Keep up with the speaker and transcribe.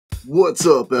What's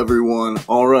up, everyone?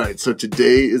 Alright, so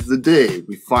today is the day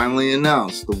we finally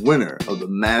announced the winner of the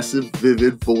massive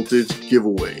Vivid Voltage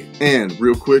giveaway. And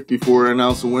real quick before I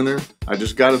announce the winner, I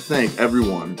just gotta thank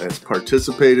everyone that's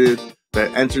participated,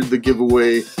 that entered the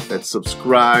giveaway, that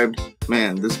subscribed.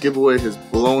 Man, this giveaway has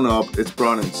blown up. It's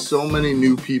brought in so many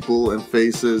new people and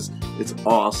faces. It's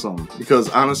awesome. Because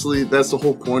honestly, that's the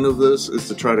whole point of this, is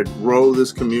to try to grow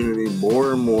this community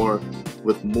more and more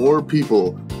with more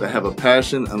people that have a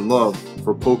passion and love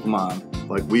for Pokemon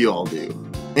like we all do.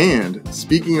 And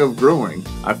speaking of growing,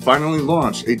 I finally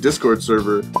launched a Discord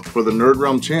server for the Nerd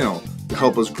Realm channel to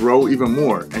help us grow even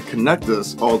more and connect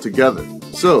us all together.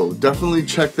 So definitely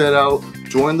check that out,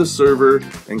 join the server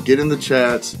and get in the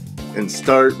chats and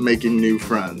start making new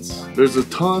friends. There's a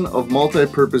ton of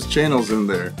multi-purpose channels in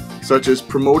there, such as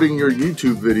promoting your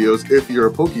YouTube videos if you're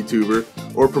a PokeTuber,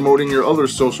 or promoting your other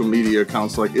social media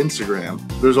accounts like Instagram.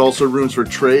 There's also rooms for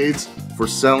trades, for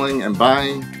selling and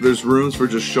buying. There's rooms for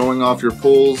just showing off your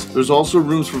pulls. There's also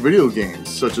rooms for video games,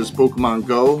 such as Pokemon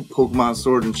Go, Pokemon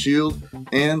Sword and Shield,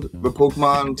 and the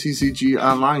Pokemon TCG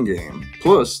online game.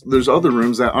 Plus, there's other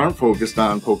rooms that aren't focused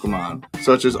on Pokemon,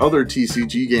 such as other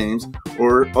TCG games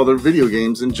or other video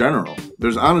games in general.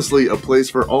 There's honestly a place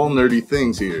for all nerdy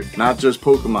things here, not just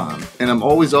Pokemon, and I'm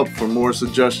always up for more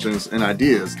suggestions and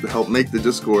ideas to help make the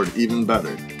Discord even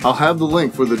better. I'll have the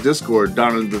link for the Discord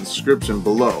down in the description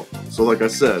below, so like I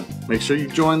said, make sure you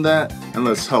join that and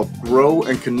let's help grow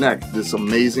and connect this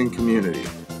amazing community.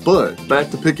 But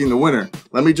back to picking the winner,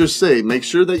 let me just say, make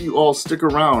sure that you all stick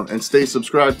around and stay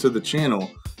subscribed to the channel,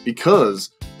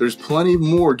 because there's plenty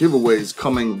more giveaways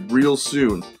coming real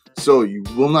soon, so you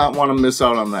will not want to miss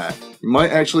out on that. You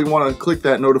might actually want to click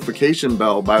that notification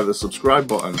bell by the subscribe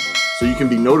button so you can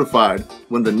be notified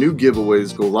when the new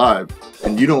giveaways go live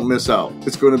and you don't miss out.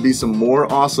 It's going to be some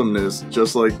more awesomeness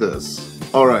just like this.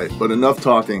 Alright, but enough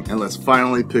talking and let's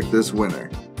finally pick this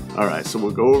winner. Alright, so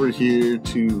we'll go over here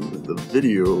to the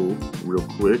video real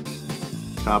quick,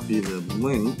 copy the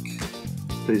link,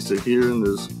 paste it here in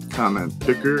this comment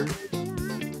picker.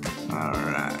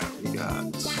 Alright, we got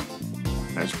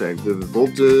hashtag Vivid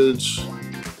Voltage,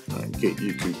 get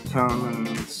YouTube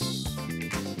comments.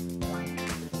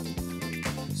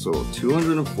 So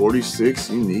 246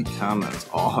 unique comments,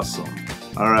 awesome.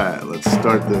 Alright, let's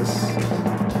start this.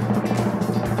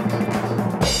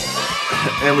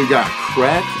 And we got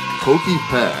Crack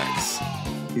PokePacks.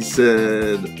 He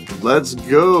said, let's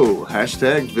go,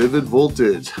 hashtag Vivid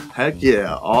Voltage. Heck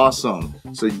yeah, awesome.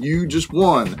 So you just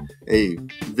won a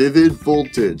Vivid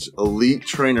Voltage Elite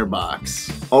Trainer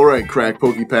Box. Alright, Crack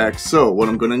PokePacks, so what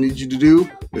I'm going to need you to do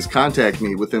is contact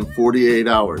me within 48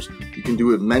 hours. You can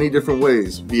do it many different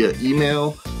ways, via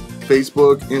email,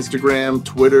 Facebook, Instagram,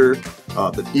 Twitter,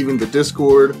 even the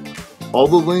Discord. All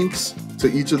the links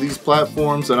to each of these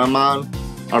platforms that I'm on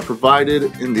are provided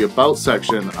in the About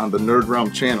section on the Nerd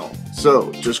Realm channel.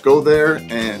 So just go there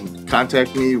and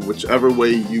contact me whichever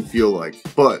way you feel like.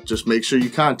 But just make sure you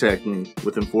contact me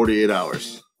within 48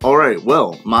 hours. Alright,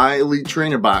 well, my Elite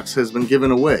Trainer Box has been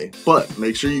given away, but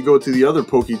make sure you go to the other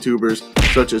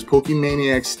PokeTubers such as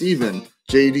Pokemaniac Steven,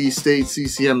 JD State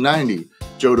CCM90,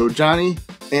 Jodo Johnny,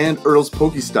 and Earl's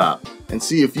Pokestop and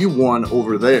see if you won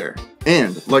over there.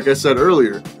 And like I said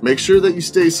earlier, make sure that you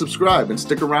stay subscribed and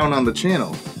stick around on the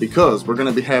channel, because we're going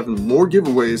to be having more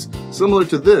giveaways similar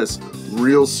to this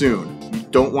real soon. You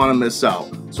don't want to miss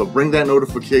out. So bring that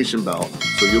notification bell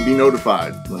so you'll be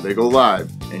notified when they go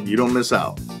live and you don't miss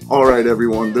out. Alright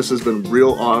everyone, this has been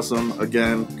real awesome.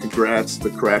 Again, congrats to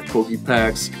Crack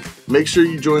PokePacks. Make sure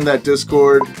you join that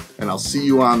Discord and I'll see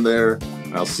you on there.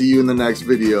 And I'll see you in the next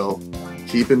video.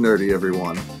 Keep it nerdy,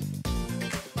 everyone.